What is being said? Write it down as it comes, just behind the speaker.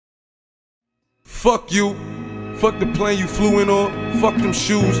Fuck you. Fuck the plane you flew in on. Fuck them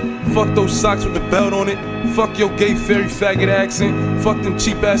shoes. Fuck those socks with the belt on it. Fuck your gay fairy faggot accent. Fuck them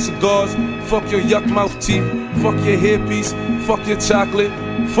cheap ass cigars. Fuck your yuck mouth teeth. Fuck your hairpiece. Fuck your chocolate.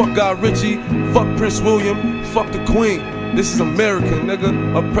 Fuck Guy Ritchie. Fuck Prince William. Fuck the Queen. This is American,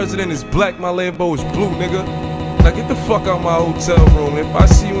 nigga. Our president is black, my Lambo is blue, nigga. Now get the fuck out my hotel room. If I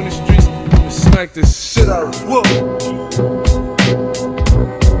see you in the streets, I'll smack this shit out of you.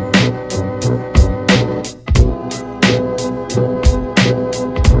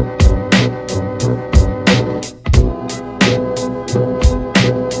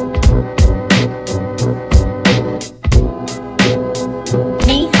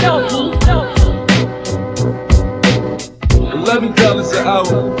 11 dollars an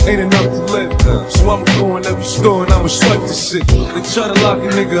hour, ain't enough to live. So I'ma go in every store and I'ma swipe this shit. They try to lock a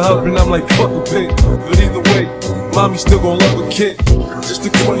nigga up and I'm like, fuck a bitch. But either way, mommy still gon' love a kid. Just a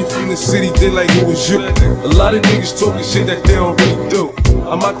 20 from the city, they like, who was you? A lot of niggas talking shit that they don't really do.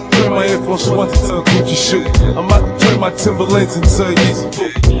 I'm about to turn my earphones so I can tell Gucci shit. I'm about to turn my Timberlands into a Yeezy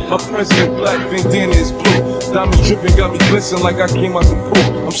boot. My president black, bandana is blue. Diamonds dripping got me glistening like I came out the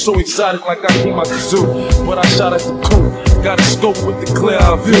pool. I'm so excited like I came out the zoo. But I shot at the cool. Got a scope with the clear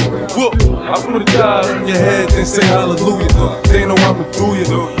eye view. Whoop. I put a die on your head, then say hallelujah. They know I'ma do you.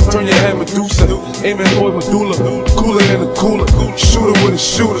 Turn your head Medusa. Aiming for medulla. Cooler than a cooler. Shooter with a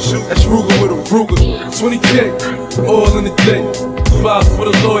shooter. That's Ruger with a Ruger. 20K, all in the day. 5 for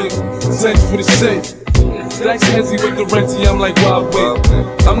the lawyer, 10 for the safe. That's heavy with the renty, I'm like, wild wait.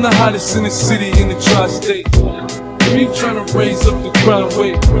 I'm the hottest in the city, in the tri-state. Me tryna raise up the ground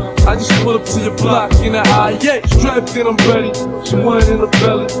weight. I just pull up to your block in the IA. Strapped in, I'm ready. She wanted in the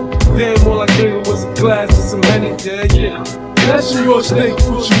belly. Damn, all I gave her was a glass and some Henny. Yeah. That's in your state,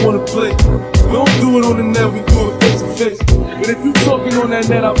 what you wanna play. We don't do it on the net, we do it face to face. But if you talking on that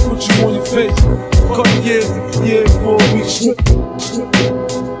net, I'll put you on your face. Couple years, yeah, 4 weeks.